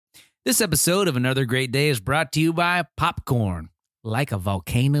This episode of Another Great Day is brought to you by Popcorn, like a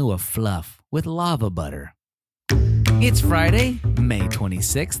volcano of fluff with lava butter. It's Friday, May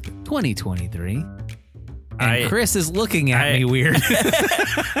 26th, 2023. And Chris is looking at me weird.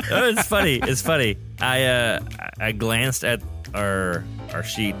 It's funny. I glanced at our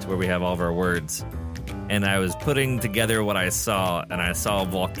sheet where we have all of our words, and I was putting together what I saw, and I saw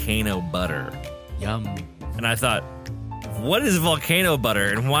volcano butter. Yum. And I thought, what is volcano butter,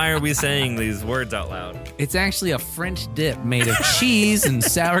 and why are we saying these words out loud? It's actually a French dip made of cheese and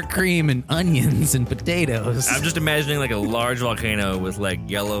sour cream and onions and potatoes. I'm just imagining like a large volcano with like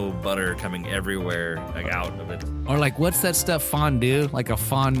yellow butter coming everywhere, like out of it. Or like, what's that stuff, fondue? Like a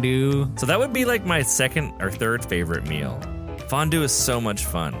fondue. So that would be like my second or third favorite meal. Fondue is so much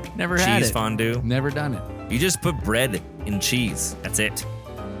fun. Never had it. Cheese fondue. Never done it. You just put bread in cheese. That's it.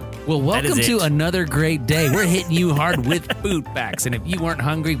 Well, welcome to it. Another Great Day. We're hitting you hard with food facts, and if you weren't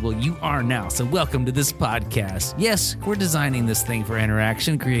hungry, well, you are now. So welcome to this podcast. Yes, we're designing this thing for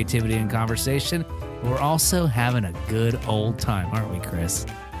interaction, creativity, and conversation. We're also having a good old time, aren't we, Chris?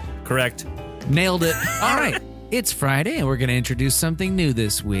 Correct. Nailed it. All right. It's Friday, and we're going to introduce something new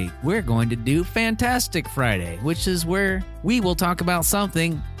this week. We're going to do Fantastic Friday, which is where we will talk about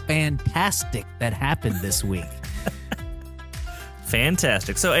something fantastic that happened this week.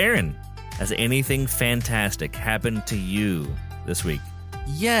 Fantastic. So, Aaron, has anything fantastic happened to you this week?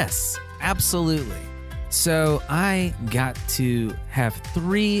 Yes, absolutely. So I got to have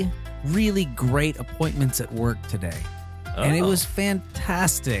 3 really great appointments at work today. And it was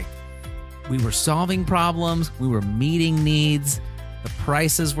fantastic. We were solving problems. We were meeting needs. The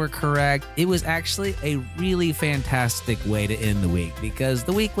prices were correct. It was actually a really fantastic way to end the week because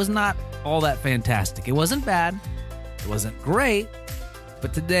the week was not all that fantastic. It wasn't bad. It wasn't great.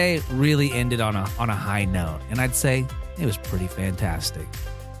 But today really ended on a high note. And I'd say it was pretty fantastic.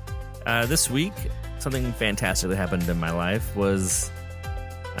 This week, something fantastic that happened in my life was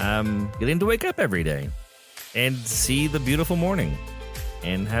getting to wake up every day and see the beautiful morning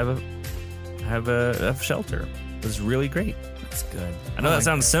and have a shelter. It was really great. That's good. I know that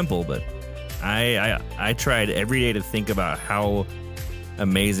sounds simple, but I tried every day to think about how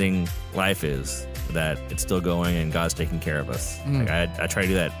amazing life is, that it's still going and God's taking care of us. Like I try to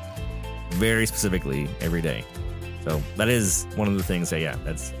do that very specifically every day. So that is one of the things that,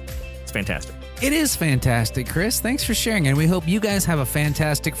 it's fantastic. It is fantastic, Chris. Thanks for sharing, and we hope you guys have a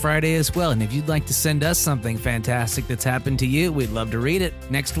fantastic Friday as well. And if you'd like to send us something fantastic that's happened to you, we'd love to read it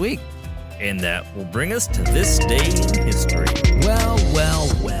next week. And that will bring us to this day in history. Well.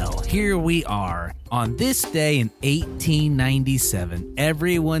 Here we are. On this day in 1897,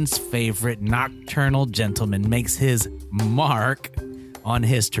 everyone's favorite nocturnal gentleman makes his mark on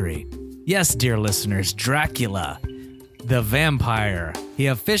history. Yes, dear listeners, Dracula, the vampire. He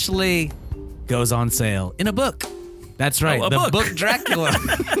officially goes on sale in a book. That's right. The book Dracula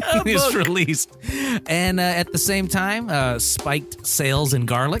is released. And at the same time, spiked sales in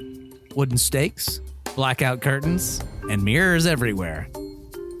garlic, wooden stakes, blackout curtains, and mirrors everywhere.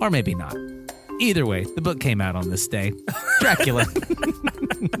 Or maybe not. Either way, the book came out on this day. Dracula.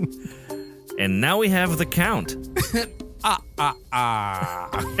 And now we have The Count.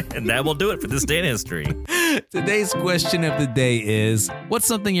 And that will do it for this day in history. Today's question of the day is, what's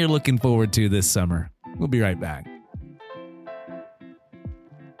something you're looking forward to this summer? We'll be right back.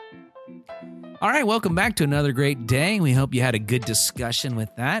 All right, welcome back to Another Great Day. We hope you had a good discussion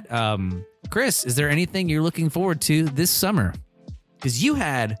with that. Chris, is there anything you're looking forward to this summer? Because you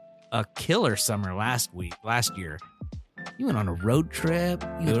had a killer summer last year. You went on a road trip.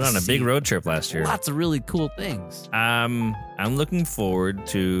 We went on a big road trip last year. Lots of really cool things. I'm looking forward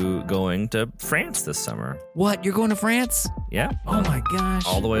to going to France this summer. What? You're going to France? Yeah. Oh my gosh.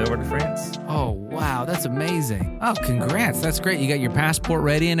 All the way over to France. Oh, wow. That's amazing. Oh, congrats. That's great. You got your passport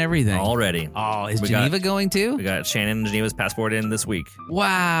ready and everything. All ready. Oh, is Geneva going too? We got Shannon and Geneva's passport in this week.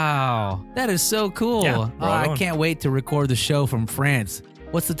 Wow. That is so cool. Yeah, I can't wait to record the show from France.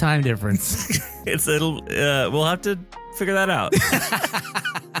 What's the time difference? We'll have to figure that out.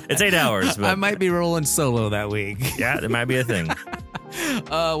 It's 8 hours. But I might be rolling solo that week. Yeah, it might be a thing.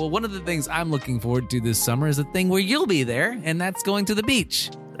 Well, one of the things I'm looking forward to this summer is a thing where you'll be there, and that's going to the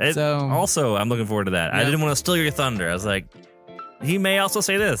beach. Also, I'm looking forward to that. Yeah. I didn't want to steal your thunder. I was like, he may also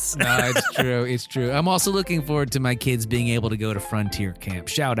say this. No, it's true. It's true. I'm also looking forward to my kids being able to go to Frontier Camp.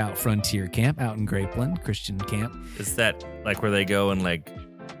 Shout out Frontier Camp out in Grapeland, Christian camp. Is that like where they go and like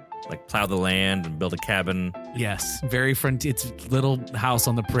like plow the land and build a cabin. Yes, very front. It's Little House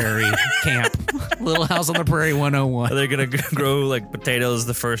on the Prairie camp. Little House on the Prairie 101. Are they going to grow like potatoes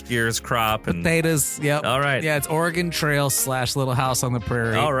the first year's crop? And Potatoes, yep. All right. Yeah, it's Oregon Trail / Little House on the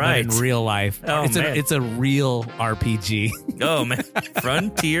Prairie. All right. But in real life. Oh, man. It's a real RPG. Oh, man.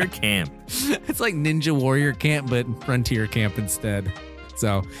 Frontier camp. It's like Ninja Warrior camp, but Frontier camp instead.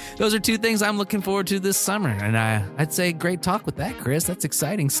 So those are two things I'm looking forward to this summer. And I'd say great talk with that, Chris. That's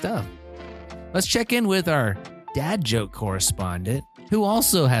exciting stuff. Let's check in with our dad joke correspondent, who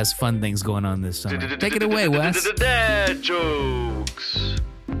also has fun things going on this summer. Take it away, Wes. Dad jokes.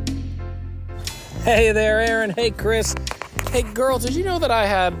 Hey there, Aaron. Hey, Chris. Hey, girls, did you know that I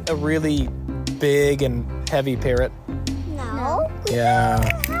had a really big and heavy parrot? No. Yeah.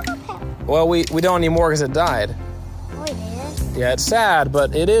 We don't have a pet. Well, we don't anymore because it died. Oh, it is. Yeah, it's sad,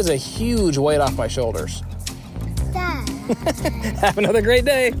 but it is a huge weight off my shoulders. Dad. Have another great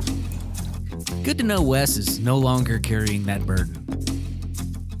day. Good to know Wes is no longer carrying that burden.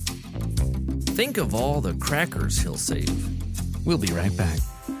 Think of all the crackers he'll save. We'll be right back.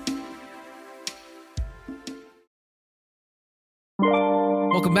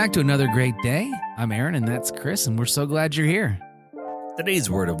 Welcome back to another great day. I'm Aaron, and that's Chris, and we're so glad you're here. Today's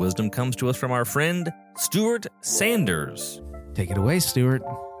word of wisdom comes to us from our friend Stuart Sanders. Take it away, Stuart.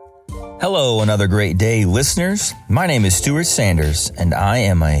 Hello, another great day, listeners. My name is Stuart Sanders, and I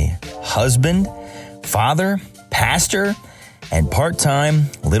am a husband, father, pastor, and part-time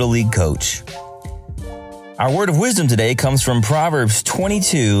Little League coach. Our word of wisdom today comes from Proverbs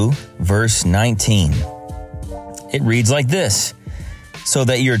 22, verse 19. It reads like this: "So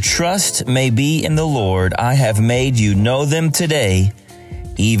that your trust may be in the Lord, I have made you know them today,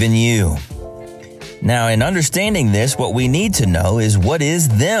 even you." Now, in understanding this, what we need to know is, what is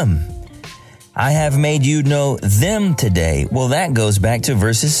them? I have made you know them today. Well, that goes back to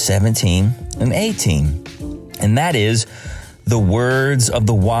verses 17 and 18. And that is the words of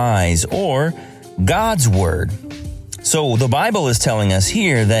the wise, or God's word. So the Bible is telling us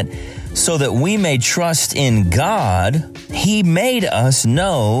here that so that we may trust in God, He made us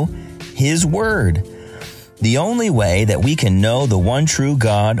know His word. The only way that we can know the one true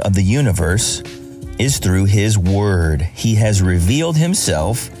God of the universe is through His word. He has revealed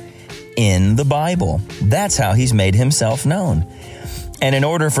Himself in the Bible. That's how He's made Himself known. And in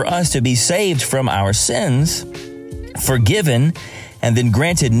order for us to be saved from our sins, forgiven, and then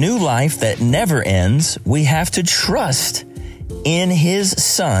granted new life that never ends, we have to trust in His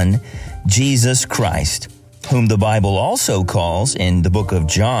Son, Jesus Christ, whom the Bible also calls, in the book of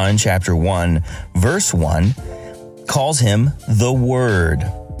John, chapter 1, verse 1, calls Him the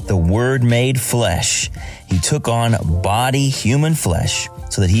Word made flesh. He took on body, human flesh,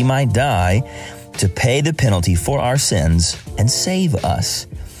 so that He might die to pay the penalty for our sins and save us.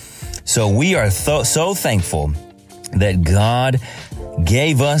 So we are so thankful that God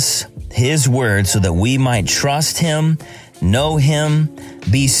gave us His word so that we might trust Him, know Him,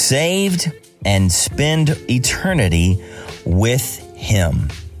 be saved, and spend eternity with Him.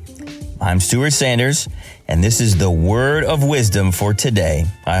 I'm Stuart Sanders, and this is the word of wisdom for today.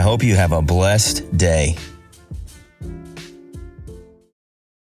 I hope you have a blessed day.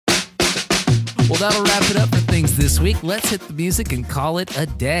 Well, that'll wrap it up for things this week. Let's hit the music and call it a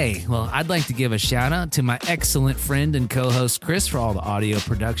day. Well, I'd like to give a shout out to my excellent friend and co-host Chris for all the audio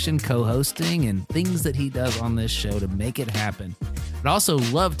production, co-hosting, and things that he does on this show to make it happen. I'd also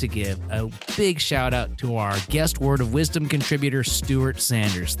love to give a big shout out to our guest word of wisdom contributor, Stuart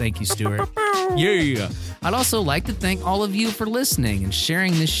Sanders. Thank you, Stuart. Yeah. I'd also like to thank all of you for listening and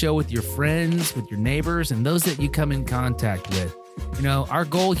sharing this show with your friends, with your neighbors, and those that you come in contact with. You know, our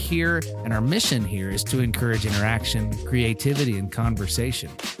goal here and our mission here is to encourage interaction, creativity, and conversation.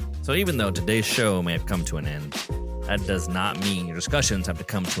 So even though today's show may have come to an end, that does not mean your discussions have to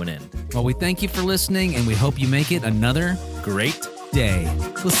come to an end. Well, we thank you for listening, and we hope you make it another Great day.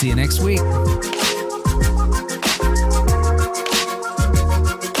 We'll see you next week.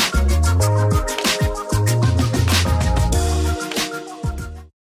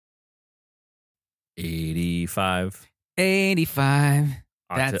 $85. 85.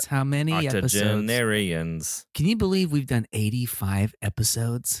 That's how many episodes. Octogenarians. Can you believe we've done 85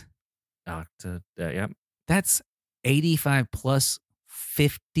 episodes? Yep. That's 85 plus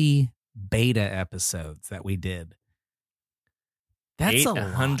 50 beta episodes that we did. That's a lot.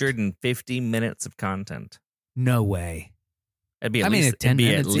 850 minutes of content. No way. It'd be I at mean, least, at 10 it'd be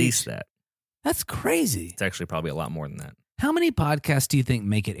at minutes least each. that. That's crazy. It's actually probably a lot more than that. How many podcasts do you think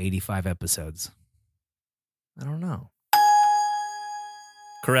make it 85 episodes? I don't know.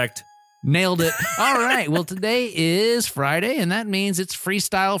 Correct. Nailed it. All right. Well, today is Friday, and that means it's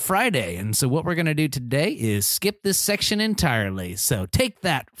Freestyle Friday. And so what we're going to do today is skip this section entirely. So take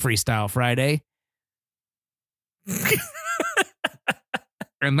that, Freestyle Friday.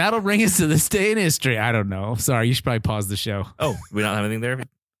 And that'll bring us to this day in history. I don't know. Sorry, you should probably pause the show. Oh, we don't have anything there?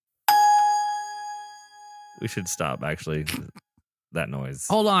 We should stop, actually. That noise.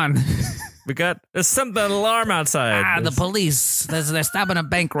 Hold on. There's something alarm outside. The police. They're stopping a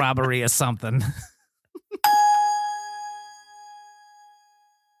bank robbery or something.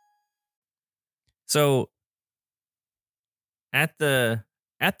 So, at the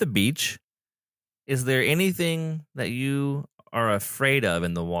beach, is there anything that you are afraid of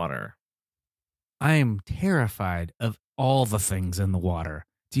in the water? I am terrified of all the things in the water.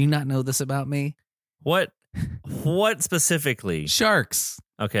 Do you not know this about me? What specifically? Sharks.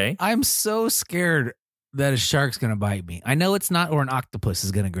 Okay. I'm so scared that a shark's going to bite me. I know it's not, or an octopus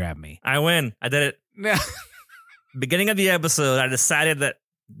is going to grab me. I win. I did it. Beginning of the episode, I decided that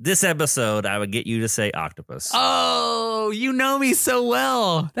this episode, I would get you to say octopus. Oh, you know me so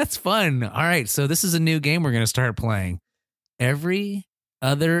well. That's fun. All right. So this is a new game we're going to start playing. Every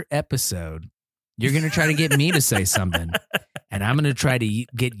other episode, you're going to try to get me to say something. And I'm going to try to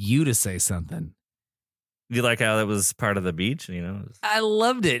get you to say something. You like how that was part of the beach? You know, I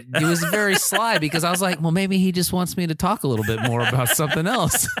loved it. It was very sly because I was like, well, maybe he just wants me to talk a little bit more about something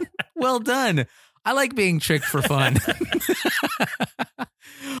else. Well done. I like being tricked for fun.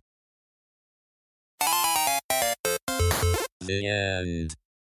 The end.